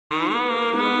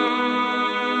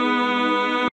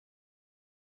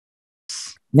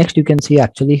Next, you can see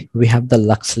actually we have the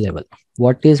lux level.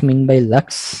 What is mean by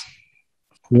lux?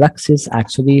 Lux is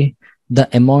actually the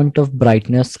amount of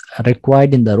brightness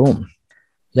required in the room.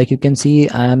 Like you can see,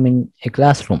 I am in a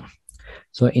classroom.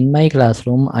 So in my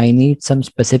classroom, I need some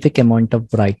specific amount of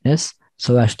brightness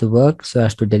so as to work, so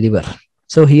as to deliver.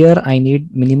 So here I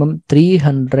need minimum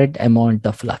 300 amount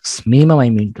of lux, minimum I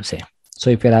mean to say. So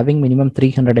if you're having minimum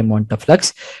 300 amount of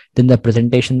lux, then the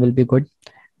presentation will be good.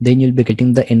 Then you'll be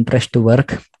getting the interest to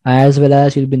work, as well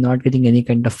as you'll be not getting any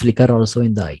kind of flicker also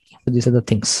in the eye. So these are the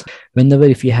things. Whenever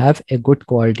if you have a good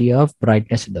quality of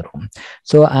brightness in the room.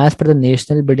 So as per the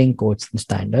National Building Codes and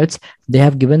Standards, they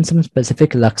have given some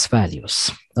specific lux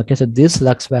values. Okay, so these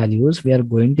lux values we are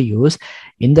going to use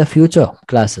in the future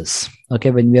classes. Okay,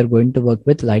 when we are going to work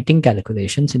with lighting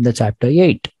calculations in the chapter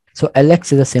 8. So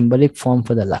LX is a symbolic form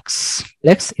for the lux.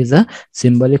 Lux is a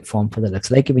symbolic form for the lux.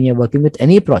 Like when you're working with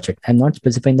any project, I'm not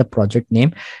specifying the project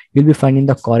name, you'll be finding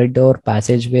the corridor,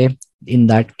 passageway. In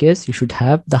that case, you should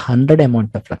have the 100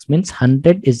 amount of lux. Means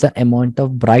 100 is the amount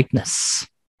of brightness.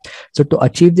 So to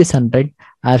achieve this 100,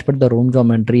 as per the room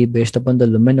geometry, based upon the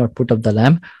lumen output of the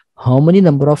lamp, how many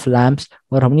number of lamps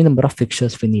or how many number of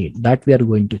fixtures we need, that we are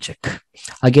going to check.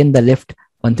 Again, the lift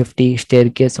 150,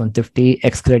 staircase 150,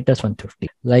 escalators 150.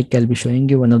 Like I'll be showing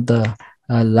you one of the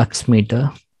lux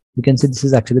meter. You can see this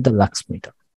is actually the lux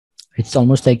meter. It's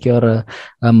almost like your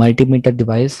multimeter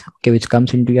device, okay, which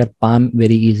comes into your palm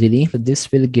very easily. So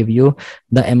this will give you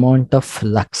the amount of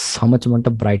lux, how much amount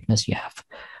of brightness you have.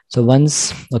 So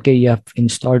once, okay, you have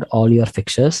installed all your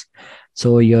fixtures.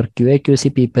 So your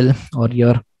QA/QC people or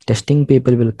your testing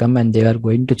people will come and they are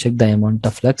going to check the amount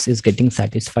of lux is getting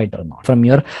satisfied or not from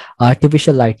your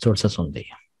artificial light sources only.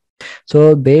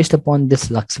 So based upon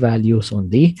this lux values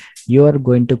only, you are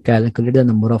going to calculate the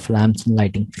number of lamps and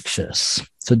lighting fixtures.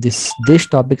 So these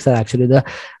topics are actually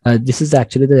this is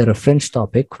actually the reference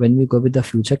topic when we go with the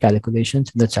future calculations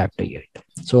in the chapter 8.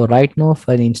 So right now,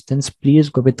 for instance, please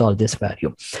go with all this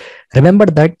value. Remember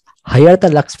that higher the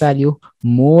lux value,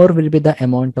 more will be the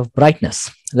amount of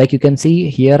brightness. Like you can see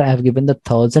here, I have given the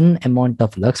 1000 amount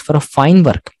of lux for a fine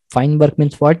work. Fine work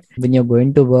means what? When you're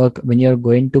going to work, when you're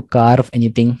going to carve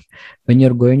anything, when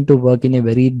you're going to work in a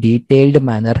very detailed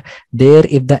manner, there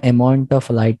if the amount of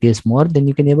light is more, then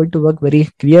you can able to work very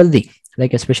clearly.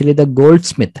 Like especially the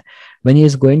goldsmith, when he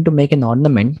is going to make an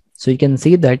ornament, so you can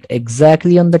see that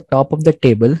exactly on the top of the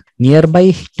table,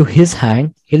 nearby to his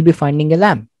hand, he'll be finding a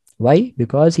lamp. Why?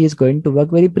 Because he is going to work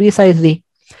very precisely.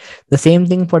 The same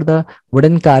thing for the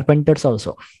wooden carpenters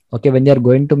also. Okay, when they are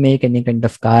going to make any kind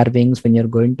of carvings, when you're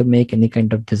going to make any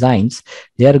kind of designs,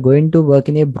 they are going to work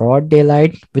in a broad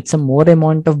daylight with some more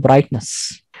amount of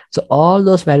brightness. So all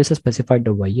those values are specified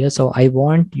over here. So I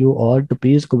want you all to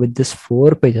please go with this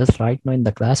 4 pages right now in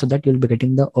the class so that you'll be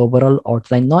getting the overall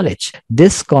outline knowledge.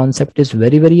 This concept is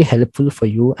very, very helpful for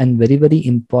you and very, very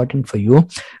important for you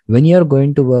when you're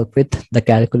going to work with the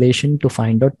calculation to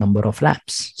find out number of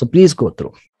lamps. So please go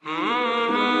through.